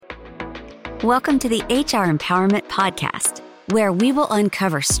Welcome to the HR Empowerment Podcast, where we will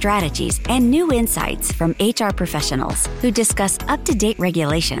uncover strategies and new insights from HR professionals who discuss up-to-date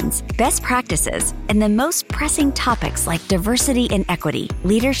regulations, best practices, and the most pressing topics like diversity and equity,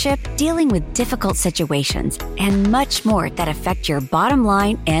 leadership, dealing with difficult situations, and much more that affect your bottom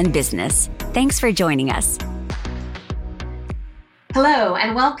line and business. Thanks for joining us. Hello,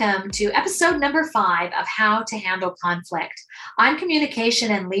 and welcome to episode number 5 of How to Handle Conflict. I'm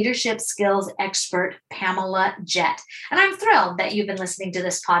communication and leadership skills expert Pamela Jett, and I'm thrilled that you've been listening to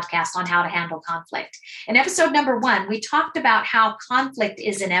this podcast on how to handle conflict. In episode number 1, we talked about how conflict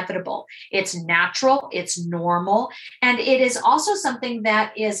is inevitable. It's natural, it's normal, and it is also something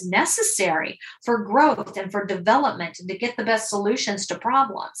that is necessary for growth and for development and to get the best solutions to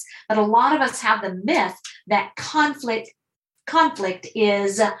problems. But a lot of us have the myth that conflict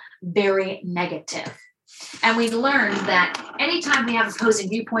is very negative. And we learned that anytime we have opposing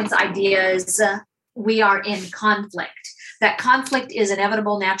viewpoints, ideas, we are in conflict. That conflict is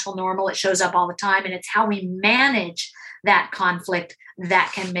inevitable, natural, normal. It shows up all the time. And it's how we manage that conflict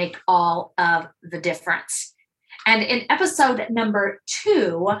that can make all of the difference. And in episode number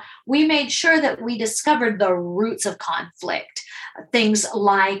 2, we made sure that we discovered the roots of conflict. Things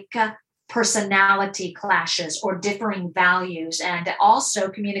like personality clashes or differing values, and also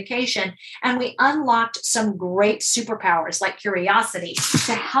communication. And we unlocked some great superpowers like curiosity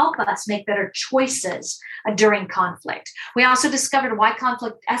to help us make better choices during conflict. We also discovered why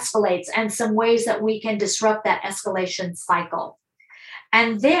conflict escalates and some ways that we can disrupt that escalation cycle.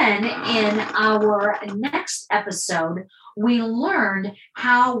 And then in our next episode, we learned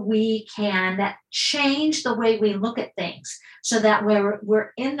how we can change the way we look at things so that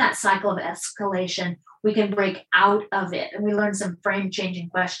we're in that cycle of escalation, we can break out of it. And we learned some frame-changing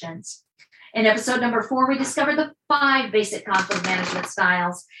questions. In episode number 4, we discovered the 5 basic conflict management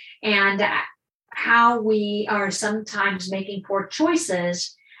styles and how we are sometimes making poor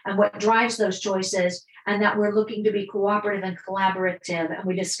choices and what drives those choices, and that we're looking to be cooperative and collaborative. And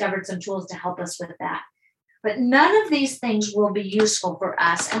we discovered some tools to help us with that. But none of these things will be useful for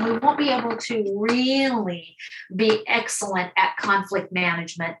us, and we won't be able to really be excellent at conflict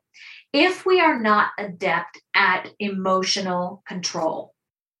management if we are not adept at emotional control.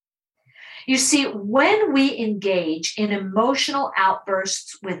 You see, when we engage in emotional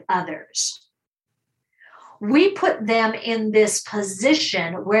outbursts with others, we put them in this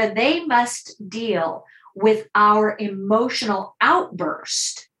position where they must deal with our emotional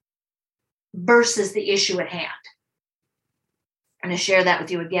outburst versus the issue at hand. I'm going to share that with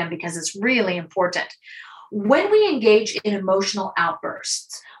you again because it's really important. When we engage in emotional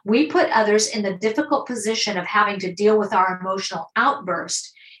outbursts, we put others in the difficult position of having to deal with our emotional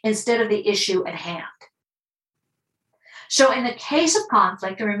outburst instead of the issue at hand. So in the case of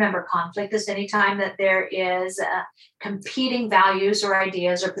conflict, and remember, conflict is any time that there is competing values or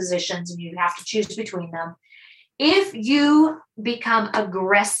ideas or positions and you have to choose between them. If you become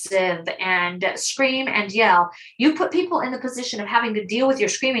aggressive and scream and yell, you put people in the position of having to deal with your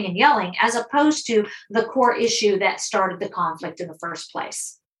screaming and yelling as opposed to the core issue that started the conflict in the first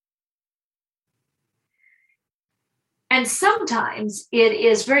place. And sometimes it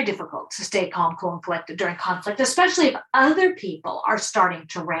is very difficult to stay calm, cool, and collected during conflict, especially if other people are starting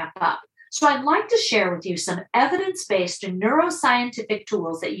to ramp up. So I'd like to share with you some evidence-based neuroscientific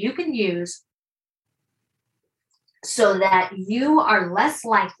tools that you can use so that you are less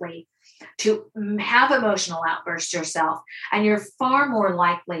likely to have emotional outbursts yourself, and you're far more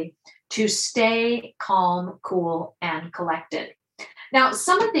likely to stay calm, cool, and collected. Now,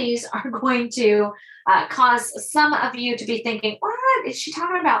 some of these are going to cause some of you to be thinking, what is she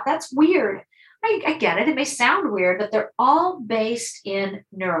talking about? That's weird. I get it. It may sound weird, but they're all based in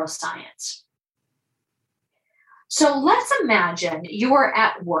neuroscience. So let's imagine you're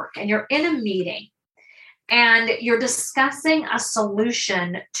at work and you're in a meeting and you're discussing a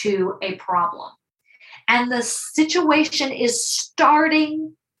solution to a problem. And the situation is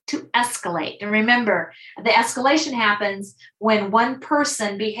starting to escalate. And remember, the escalation happens when one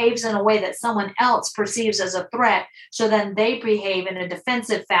person behaves in a way that someone else perceives as a threat. So then they behave in a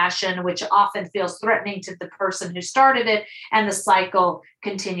defensive fashion, which often feels threatening to the person who started it. And the cycle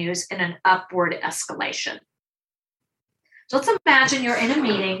continues in an upward escalation. So let's imagine you're in a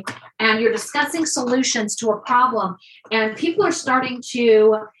meeting and you're discussing solutions to a problem, and people are starting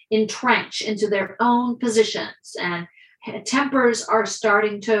to entrench into their own positions, and tempers are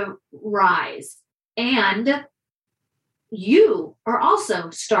starting to rise. And you are also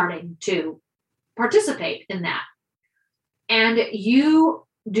starting to participate in that. And you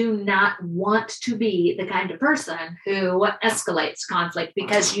do not want to be the kind of person who escalates conflict,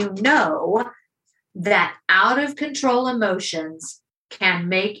 because you know that out of control emotions can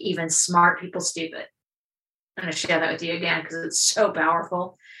make even smart people stupid. I'm going to share that with you again because it's so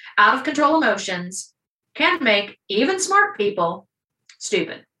powerful. Out of control emotions can make even smart people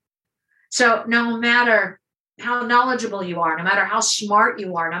stupid. So no matter how knowledgeable you are, no matter how smart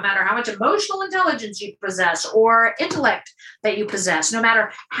you are, no matter how much emotional intelligence you possess or intellect that you possess, no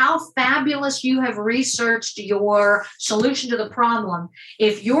matter how fabulous you have researched your solution to the problem,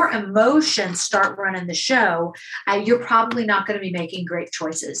 if your emotions start running the show, you're probably not going to be making great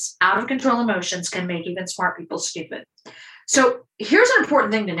choices. Out of control emotions can make even smart people stupid. So here's an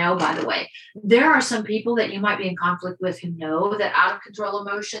important thing to know, by the way. There are some people that you might be in conflict with who know that out of control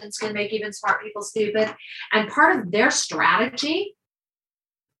emotions can make even smart people stupid. And part of their strategy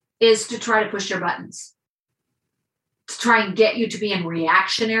is to try to push your buttons, to try and get you to be in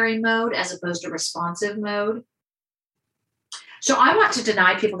reactionary mode as opposed to responsive mode. So I want to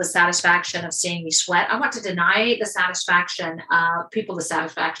deny people the satisfaction of seeing me sweat. I want to deny the satisfaction of people the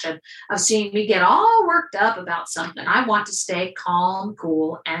satisfaction of seeing me get all worked up about something. I want to stay calm,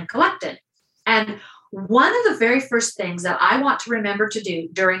 cool, and collected. And one of the very first things that I want to remember to do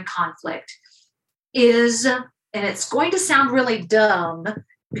during conflict is, and it's going to sound really dumb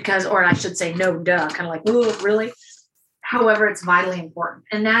because, or I should say no duh, kind of like, ooh, really? However, it's vitally important.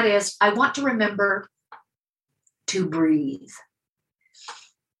 And that is, I want to remember to breathe.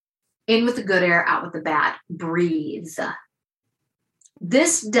 In with the good air, out with the bad. Breathe.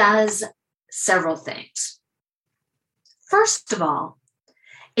 This does several things. First of all,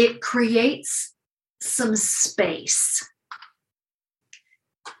 it creates some space.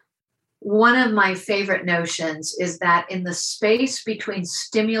 One of my favorite notions is that in the space between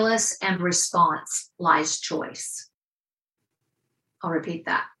stimulus and response lies choice. I'll repeat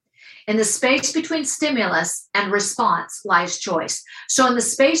that. In the space between stimulus and response lies choice. So in the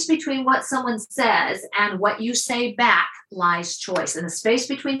space between what someone says and what you say back lies choice. In the space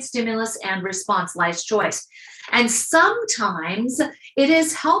between stimulus and response lies choice. And sometimes it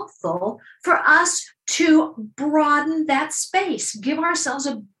is helpful for us to broaden that space, give ourselves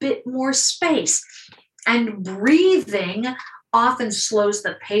a bit more space. And breathing often slows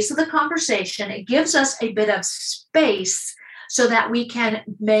the pace of the conversation. It gives us a bit of space so that we can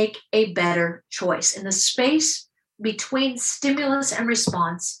make a better choice. In the space between stimulus and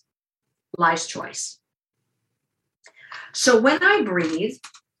response lies choice. So when I breathe,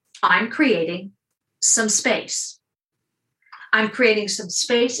 I'm creating some space. I'm creating some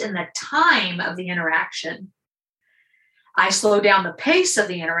space in the time of the interaction. I slow down the pace of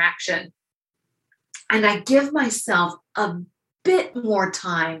the interaction, and I give myself a bit more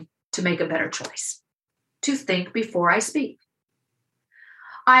time to make a better choice, to think before I speak.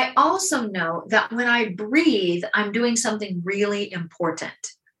 I also know that when I breathe, I'm doing something really important.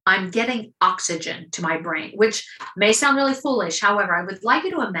 I'm getting oxygen to my brain, which may sound really foolish. However, I would like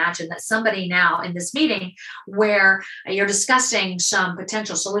you to imagine that somebody now in this meeting where you're discussing some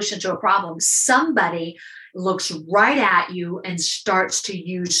potential solution to a problem, somebody looks right at you and starts to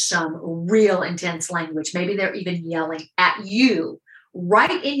use some real intense language. Maybe they're even yelling at you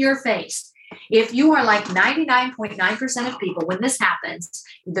right in your face. If you are like 99.9% of people, when this happens,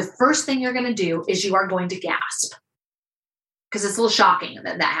 the first thing you're going to do is you are going to gasp. Because it's a little shocking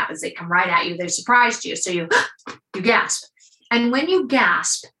that that happens. They come right at you. They're surprised you. So you gasp. And when you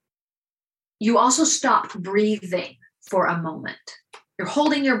gasp, you also stop breathing for a moment. You're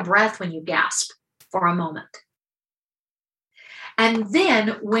holding your breath when you gasp for a moment. And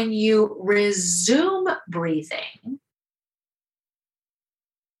then when you resume breathing,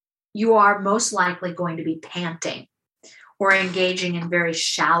 you are most likely going to be panting or engaging in very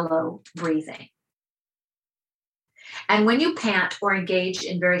shallow breathing. And when you pant or engage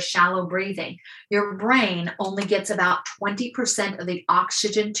in very shallow breathing, your brain only gets about 20% of the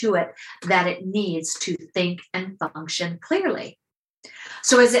oxygen to it that it needs to think and function clearly.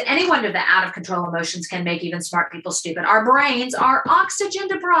 So is it any wonder that out of control emotions can make even smart people stupid? Our brains are oxygen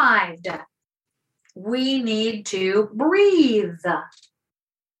deprived. We need to breathe.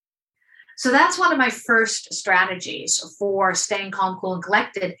 So that's one of my first strategies for staying calm, cool, and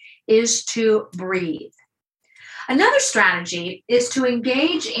collected is to breathe. Another strategy is to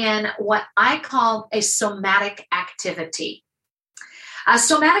engage in what I call a somatic activity. A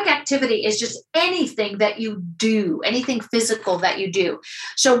somatic activity is just anything that you do, anything physical that you do.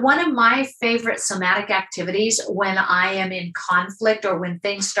 So one of my favorite somatic activities when I am in conflict or when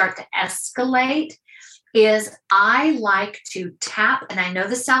things start to escalate is I like to tap, and I know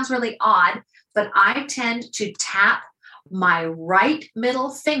this sounds really odd, but I tend to tap my right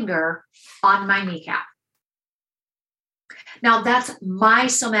middle finger on my kneecap. Now, that's my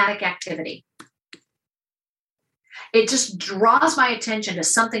somatic activity. It just draws my attention to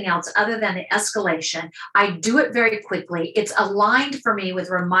something else other than the escalation. I do it very quickly. It's aligned for me with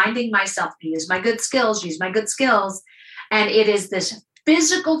reminding myself to use my good skills. And it is this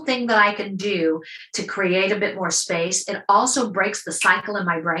physical thing that I can do to create a bit more space. It also breaks the cycle in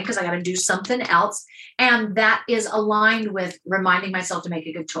my brain because I got to do something else. And that is aligned with reminding myself to make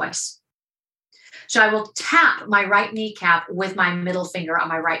a good choice. So I will tap my right kneecap with my middle finger on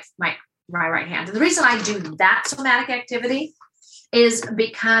my right hand. And the reason I do that somatic activity is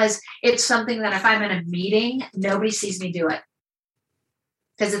because it's something that if I'm in a meeting, nobody sees me do it.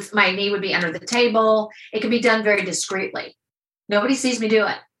 Because my knee would be under the table. It can be done very discreetly. Nobody sees me do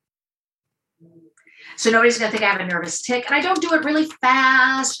it. So nobody's going to think I have a nervous tick. And I don't do it really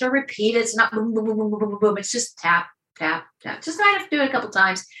fast or repeat. It's not boom, boom, boom, boom, boom, boom. It's just tap, tap, tap. Just I have to do it a couple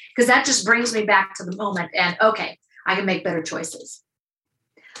times because that just brings me back to the moment. And okay, I can make better choices.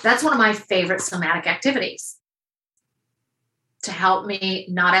 That's one of my favorite somatic activities to help me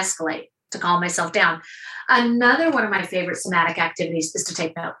not escalate, to calm myself down. Another one of my favorite somatic activities is to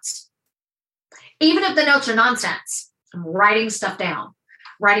take notes. Even if the notes are nonsense, I'm writing stuff down,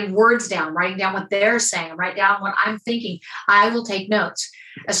 writing words down, writing down what they're saying, write down what I'm thinking. I will take notes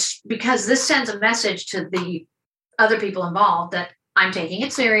because this sends a message to the other people involved that I'm taking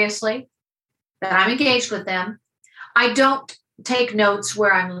it seriously, that I'm engaged with them. I don't take notes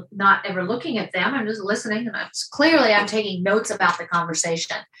where I'm not ever looking at them. I'm just listening, and clearly I'm taking notes about the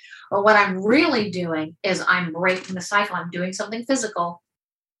conversation. But what I'm really doing is I'm breaking the cycle. I'm doing something physical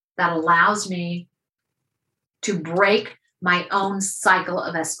that allows me to break my own cycle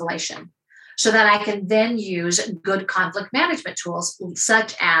of escalation so that I can then use good conflict management tools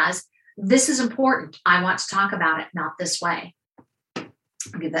such as, this is important. I want to talk about it, not this way.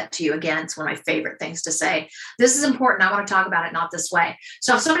 I'll give that to you again. It's one of my favorite things to say. This is important. I want to talk about it, not this way.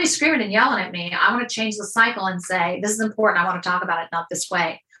 So if somebody's screaming and yelling at me, I want to change the cycle and say, this is important. I want to talk about it, not this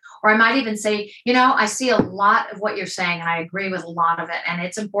way. Or I might even say, I see a lot of what you're saying and I agree with a lot of it. And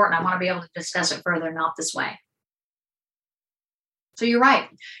it's important. I want to be able to discuss it further, not this way. So you're right.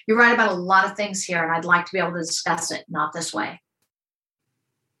 You're right about a lot of things here. And I'd like to be able to discuss it, not this way.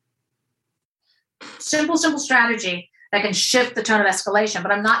 Simple strategy that can shift the tone of escalation,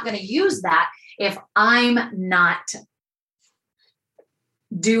 but I'm not going to use that if I'm not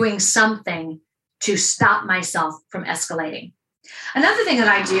doing something to stop myself from escalating. Another thing that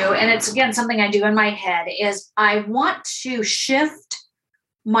I do, and it's again something I do in my head, is I want to shift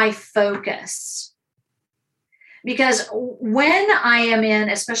my focus. Because when I am in,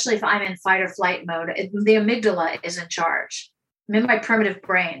 especially if I'm in fight or flight mode, the amygdala is in charge. I'm in my primitive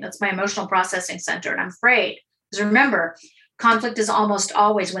brain. That's my emotional processing center. And I'm afraid. Because remember, conflict is almost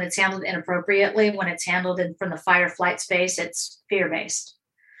always, when it's handled inappropriately, when it's handled from the fight or flight space, it's fear-based.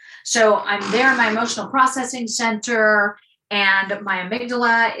 So I'm there in my emotional processing center, and my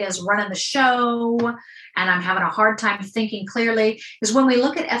amygdala is running the show, and I'm having a hard time thinking clearly. Because when we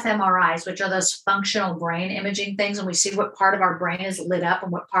look at fMRIs, which are those functional brain imaging things, and we see what part of our brain is lit up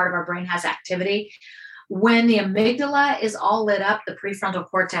and what part of our brain has activity, when the amygdala is all lit up, the prefrontal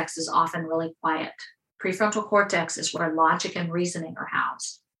cortex is often really quiet. Prefrontal cortex is where logic and reasoning are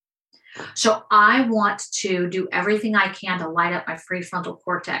housed. So I want to do everything I can to light up my prefrontal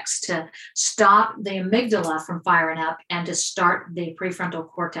cortex, to stop the amygdala from firing up and to start the prefrontal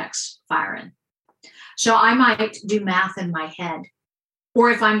cortex firing. So I might do math in my head,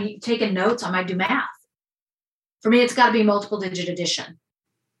 or if I'm taking notes, I might do math. For me, it's got to be multiple digit addition.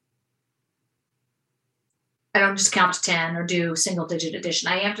 I don't just count to 10 or do single digit addition.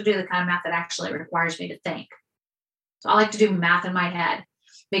 I have to do the kind of math that actually requires me to think. So I like to do math in my head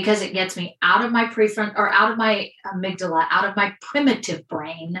because it gets me out of my prefrontal, or out of my amygdala, out of my primitive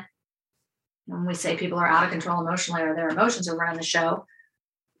brain. When we say people are out of control emotionally, or their emotions are running the show,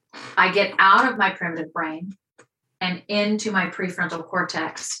 I get out of my primitive brain and into my prefrontal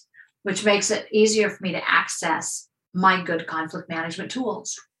cortex, which makes it easier for me to access my good conflict management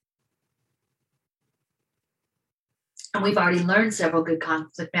tools. And we've already learned several good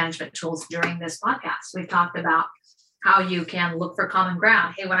conflict management tools during this podcast. We've talked about how you can look for common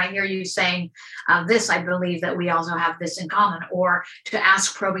ground. Hey, when I hear you saying this, I believe that we also have this in common. Or to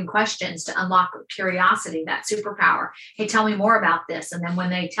ask probing questions to unlock curiosity, that superpower. Hey, tell me more about this. And then when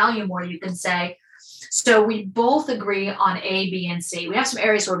they tell you more, you can say, so we both agree on A, B, and C. We have some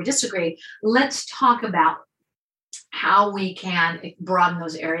areas where we disagree. Let's talk about how we can broaden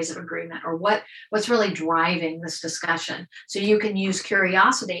those areas of agreement, or what's really driving this discussion. So you can use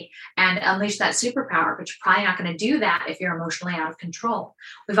curiosity and unleash that superpower, but you're probably not going to do that if you're emotionally out of control.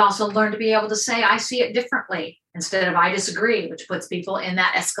 We've also learned to be able to say, I see it differently, instead of I disagree, which puts people in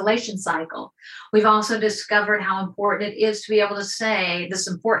that escalation cycle. We've also discovered how important it is to be able to say, this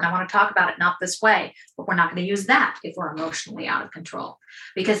is important, I want to talk about it, not this way, but we're not going to use that if we're emotionally out of control.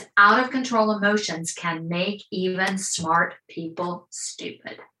 Because out of control emotions can make even smart people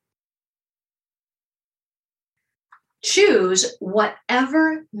stupid. Choose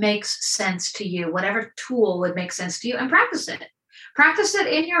whatever makes sense to you, whatever tool would make sense to you, and practice it. Practice it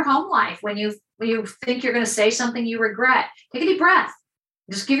in your home life. When you think you're going to say something you regret, take a deep breath.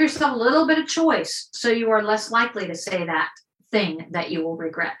 Just give yourself a little bit of choice so you are less likely to say that thing that you will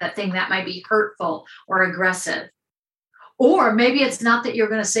regret, that thing that might be hurtful or aggressive. Or maybe it's not that you're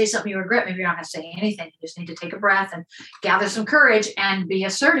going to say something you regret. Maybe you're not going to say anything. You just need to take a breath and gather some courage and be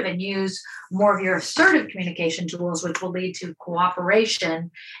assertive and use more of your assertive communication tools, which will lead to cooperation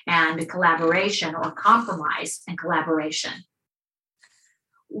and collaboration, or compromise and collaboration.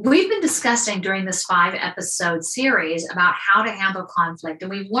 We've been discussing during this 5-episode series about how to handle conflict.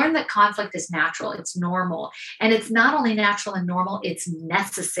 And we've learned that conflict is natural, it's normal. And it's not only natural and normal, it's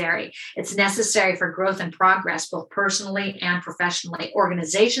necessary. It's necessary for growth and progress, both personally and professionally.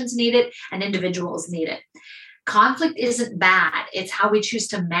 Organizations need it and individuals need it. Conflict isn't bad. It's how we choose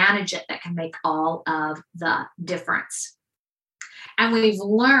to manage it that can make all of the difference. And we've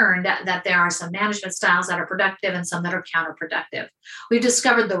learned that there are some management styles that are productive and some that are counterproductive. We've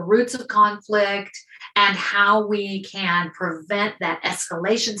discovered the roots of conflict and how we can prevent that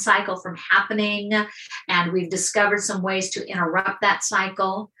escalation cycle from happening. And we've discovered some ways to interrupt that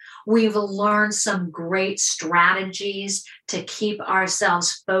cycle. We've learned some great strategies to keep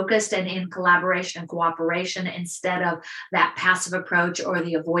ourselves focused and in collaboration and cooperation instead of that passive approach or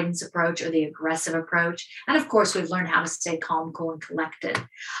the avoidance approach or the aggressive approach. And of course, we've learned how to stay calm, cool, and collected.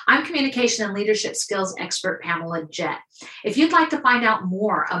 I'm communication and leadership skills expert Pamela Jett. If you'd like to find out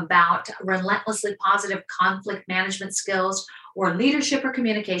more about relentlessly positive conflict management skills or leadership or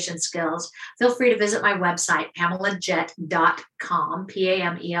communication skills, feel free to visit my website, PamelaJett.com,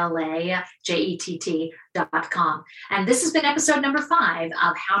 PamelaJett.com. And this has been episode number 5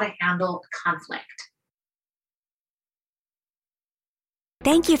 of How to Handle Conflict.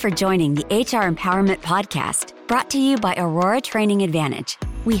 Thank you for joining the HR Empowerment Podcast, brought to you by Aurora Training Advantage.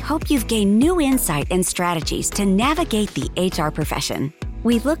 We hope you've gained new insight and strategies to navigate the HR profession.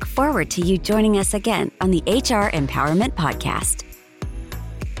 We look forward to you joining us again on the HR Empowerment Podcast.